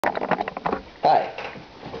Hi,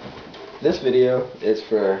 this video is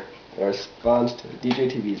for a response to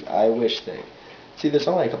DJ TV's I Wish thing. See, there's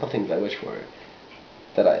only a couple things I wish for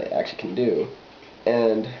that I actually can do,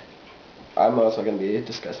 and I'm also going to be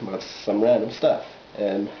discussing about some random stuff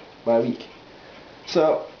in my week.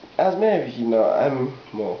 So, as many of you know,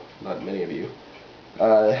 well, not many of you,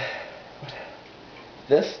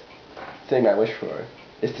 this thing I wish for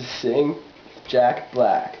is to sing Jack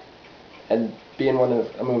Black and be in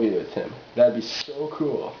a movie with him. That'd be so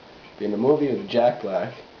cool. Be in a movie with Jack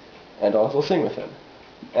Black and also sing with him.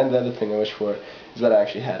 And the other thing I wish for is that I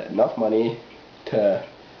actually had enough money to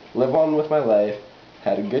live on with my life,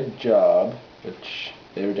 had a good job, which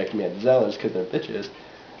they rejected me at Zellers because they're bitches,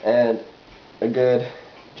 and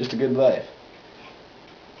just a good life.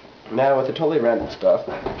 Now with the totally random stuff,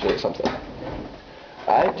 I'll show you something.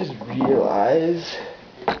 I just realized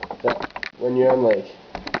that when you're on like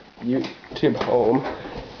YouTube home,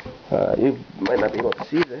 you might not be able to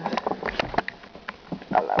see this.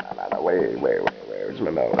 Where's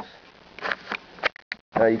my mouse?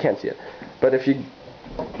 You can't see it. But if you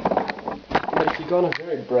go on a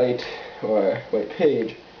very bright or white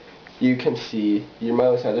page, you can see your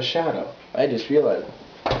mouse has a shadow. I just realized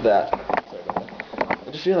that. Sorry about that.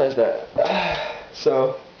 I just realized that.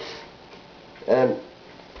 And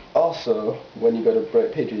also, when you go to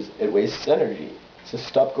bright pages, it wastes energy. So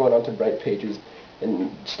stop going onto bright pages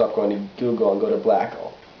and stop going to Google and go to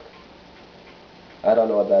Blackle. I don't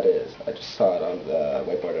know what that is. I just saw it on the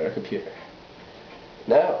whiteboard on our computer.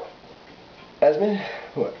 Now, as my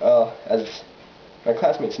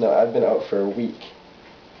classmates know, I've been out for a week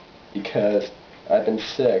because I've been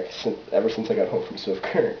sick ever since I got home from Swift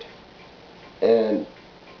Current. And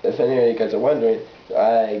if any of you guys are wondering,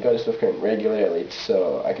 I go to Swift Current regularly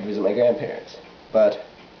so I can visit my grandparents. But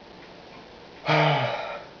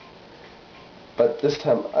this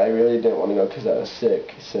time I really didn't want to go because I was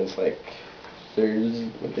sick since like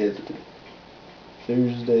Thursday,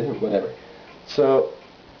 whatever. So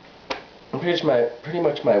pretty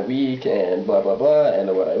much my week and blah blah blah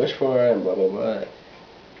and what I wish for and blah blah blah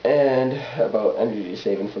and about energy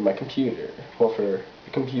saving for my computer. Well, for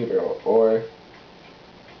the computer or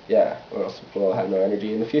yeah, or else we'll have no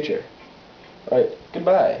energy in the future. Alright,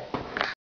 goodbye.